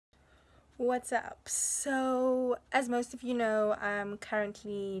What's up? So, as most of you know, I'm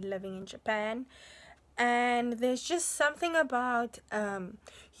currently living in Japan, and there's just something about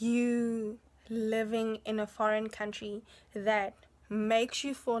you living in a foreign country that makes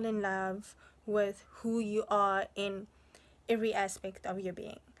you fall in love with who you are in every aspect of your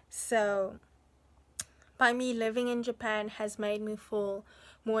being. So, by me living in Japan has made me fall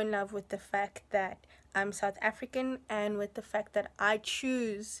more in love with the fact that I'm South African and with the fact that I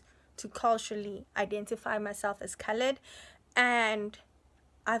choose to culturally identify myself as colored, and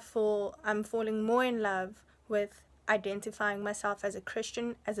I'm falling more in love with identifying myself as a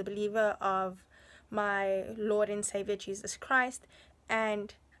Christian, as a believer of my Lord and Savior Jesus Christ,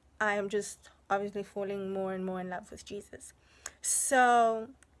 and I am just obviously falling more and more in love with Jesus. So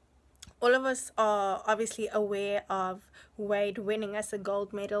all of us are obviously aware of Wayde winning us a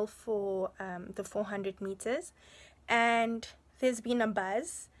gold medal for the 400 meters, and there's been a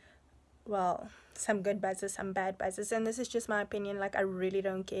buzz. Well, some good buzzes, some bad buzzes, and this is just my opinion. Like, I really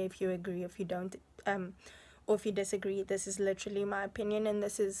don't care if you agree, if you don't, or if you disagree. This is literally my opinion, and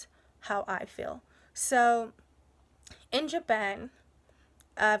this is how I feel. So, in Japan,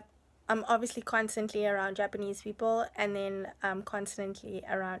 I'm obviously constantly around Japanese people, and then I'm constantly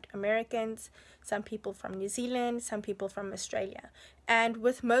around Americans, some people from New Zealand, some people from Australia. And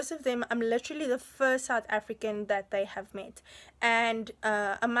with most of them, I'm literally the first South African that they have met. And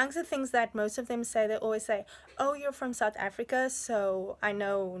amongst the things that most of them say, they always say, oh, you're from South Africa, so I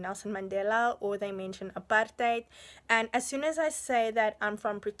know Nelson Mandela, or they mention apartheid. And as soon as I say that I'm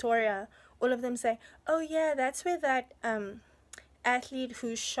from Pretoria, all of them say, oh yeah, that's where that athlete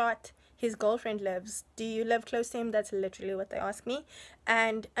who shot his girlfriend lives. Do you live close to him? That's literally what they ask me.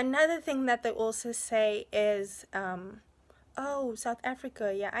 And another thing that they also say is, oh, South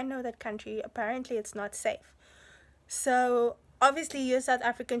Africa, yeah, I know that country. Apparently it's not safe. So obviously you're South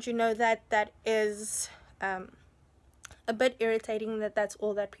Africans, you know that that is a bit irritating that that's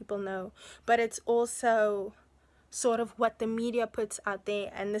all that people know. But it's also sort of what the media puts out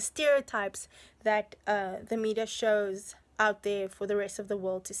there and the stereotypes that the media shows out there for the rest of the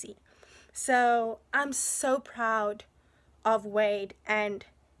world to see. So I'm so proud of Wayde, and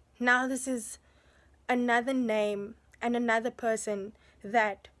now this is another name and another person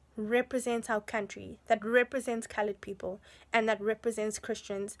that represents our country, that represents colored people, and that represents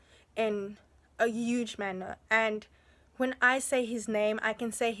Christians in a huge manner. And when I say his name, I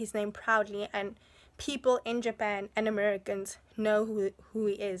can say his name proudly, and people in Japan and Americans know who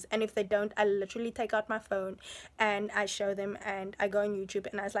he is. And if they don't, I literally take out my phone and I show them, and I go on YouTube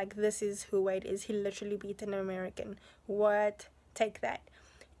and I was like, this is who Wayde is. He literally beat an American. What? Take that.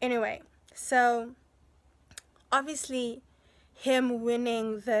 Anyway, so obviously him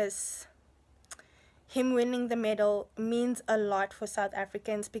winning the medal means a lot for South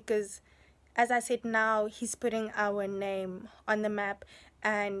Africans, because as I said, now he's putting our name on the map,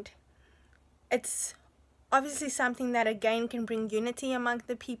 and it's obviously something that again can bring unity among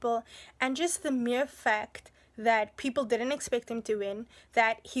the people. And just the mere fact that people didn't expect him to win,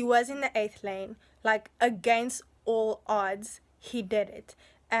 that he was in the 8th lane, like against all odds, he did it.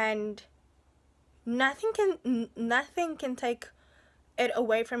 And nothing can take it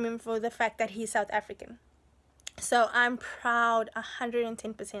away from him for the fact that he's South African. So I'm proud,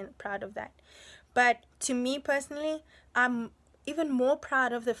 110% proud of that. But to me personally, I'm even more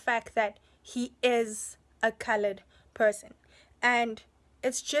proud of the fact that he is a colored person. And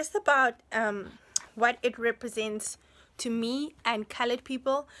it's just about what it represents to me and colored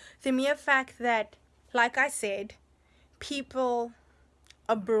people. The mere fact that, like I said, people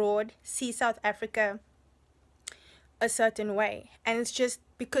abroad see South Africa a certain way, and it's just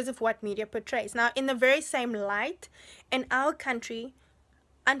because of what media portrays. Now, in the very same light, in our country,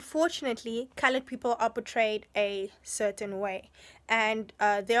 unfortunately, colored people are portrayed a certain way, and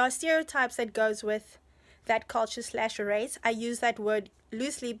there are stereotypes that goes with that culture / race. I use that word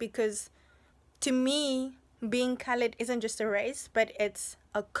loosely because to me, being colored isn't just a race, but it's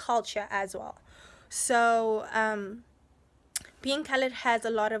a culture as well. So being colored has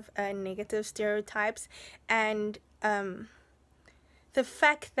a lot of negative stereotypes, and the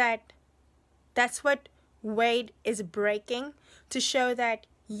fact that that's what Wayde is breaking, to show that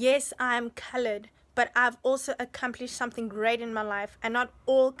yes, I'm colored, but I've also accomplished something great in my life, and not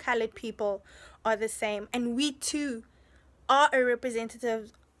all colored people are the same, and we too are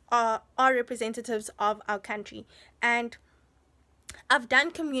representatives of our country. And I've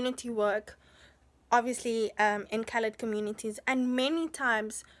done community work, obviously, in colored communities, and many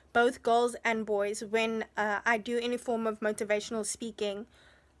times, both girls and boys, when I do any form of motivational speaking,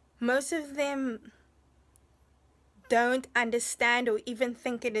 most of them don't understand or even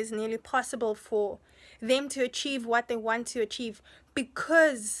think it is nearly possible for them to achieve what they want to achieve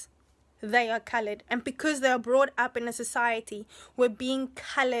because they are colored and because they are brought up in a society where being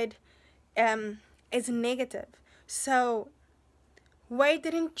colored is negative. So Wayde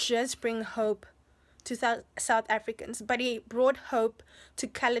didn't just bring hope to South Africans, but he brought hope to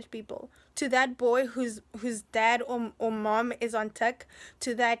colored people, to that boy whose dad or mom is on tuck,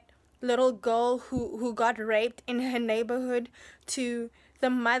 to that little girl who got raped in her neighborhood, to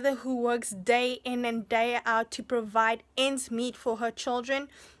the mother who works day in and day out to provide ends meet for her children,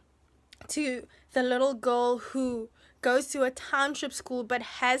 to the little girl who goes to a township school but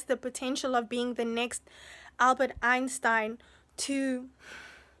has the potential of being the next Albert Einstein, to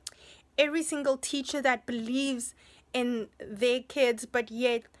every single teacher that believes in their kids, but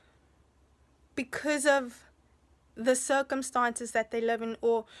yet because of the circumstances that they live in,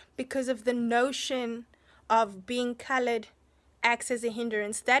 or because of the notion of being colored, acts as a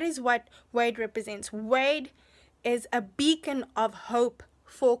hindrance. That is what Wayde represents. Wayde is a beacon of hope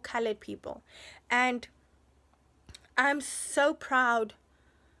for colored people, and I'm so proud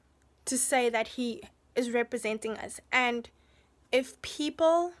to say that he is representing us. And if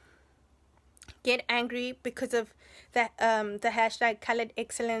people get angry because of the hashtag colored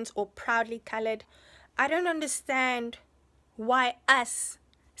excellence or proudly colored, I don't understand why us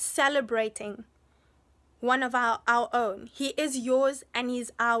celebrating one of our own. He is yours and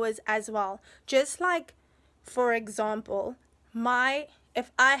he's ours as well. Just like, for example,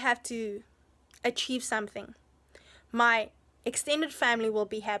 if I have to achieve something, my extended family will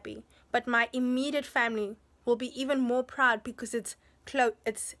be happy, but my immediate family will be even more proud because it's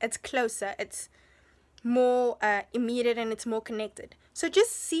closer, it's more immediate, and it's more connected. So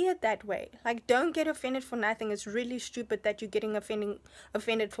just see it that way. Like, don't get offended for nothing. It's really stupid that you're getting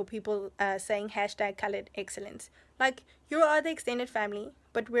offended for people saying hashtag colored excellence. Like, you are the extended family,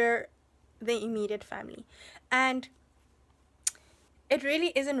 but we're the immediate family. And it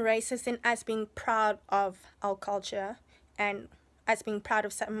really isn't racist in us being proud of our culture and us being proud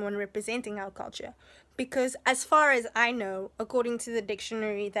of someone representing our culture. Because as far as I know, according to the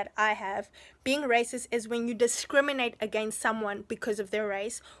dictionary that I have, being racist is when you discriminate against someone because of their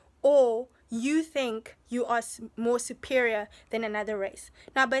race, or you think you are more superior than another race.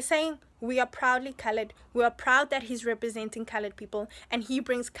 Now, by saying we are proudly colored, we are proud that he's representing colored people and he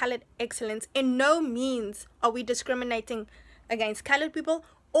brings colored excellence, in no means are we discriminating against colored people,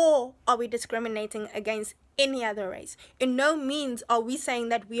 or are we discriminating against any other race. In no means are we saying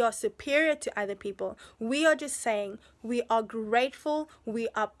that we are superior to other people. We are just saying we are grateful, we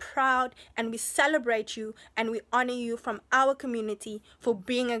are proud, and we celebrate you and we honor you from our community for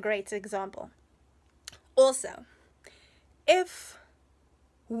being a great example. Also, if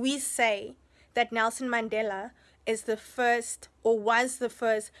we say that Nelson Mandela is the first, or was the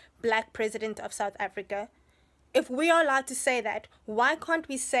first, black president of South Africa, if we are allowed to say that, why can't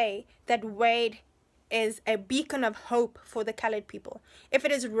we say that Wayde is a beacon of hope for the colored people? If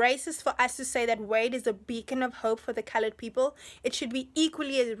it is racist for us to say that Wayde is a beacon of hope for the colored people, it should be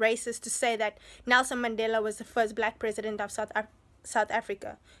equally as racist to say that Nelson Mandela was the first black president of South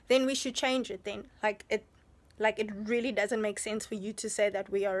Africa. Then we should change it then. It really doesn't make sense for you to say that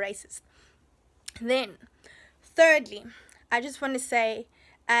we are racist. Then, thirdly, I just want to say,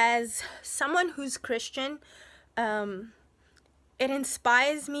 as someone who's Christian, it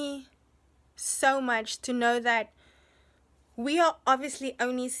inspires me so much to know that we are obviously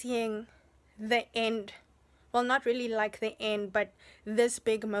only seeing the end. Well, not really like the end, but this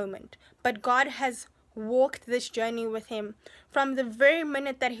big moment. But God has walked this journey with him from the very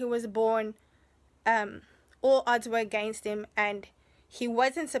minute that he was born. All odds were against him and he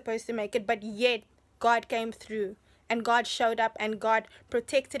wasn't supposed to make it, but yet God came through and God showed up and God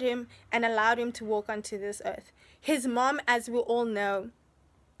protected him and allowed him to walk onto this earth. His mom, as we all know,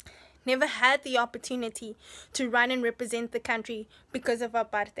 never had the opportunity to run and represent the country because of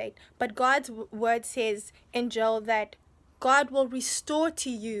apartheid. But God's word says in Joel that God will restore to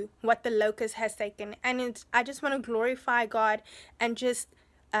you what the locust has taken. And I just want to glorify God and just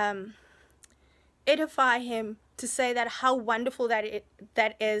edify him to say that how wonderful that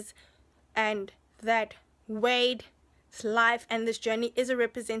is, and that Wayde's life and this journey is a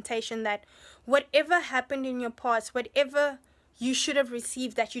representation that whatever happened in your past, whatever you should have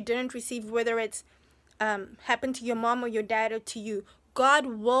received that you didn't receive, whether it's happened to your mom or your dad or to you, God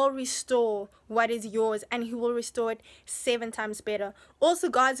will restore what is yours and he will restore it 7 times better. Also,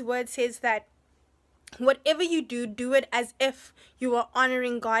 God's word says that whatever you do, do it as if you are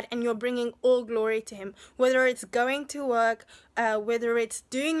honoring God and you're bringing all glory to Him. Whether it's going to work, whether it's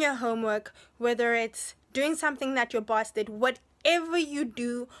doing your homework, whether it's doing something that your boss did, whatever you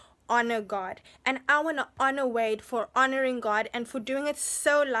do, honor God. And I want to honor Wayde for honoring God and for doing it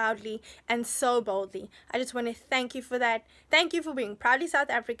so loudly and so boldly. I just want to thank you for that. Thank you for being proudly South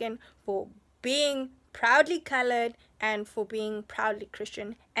African, for being proudly colored, and for being proudly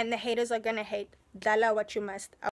Christian. And the haters are going to hate. Dala what you must.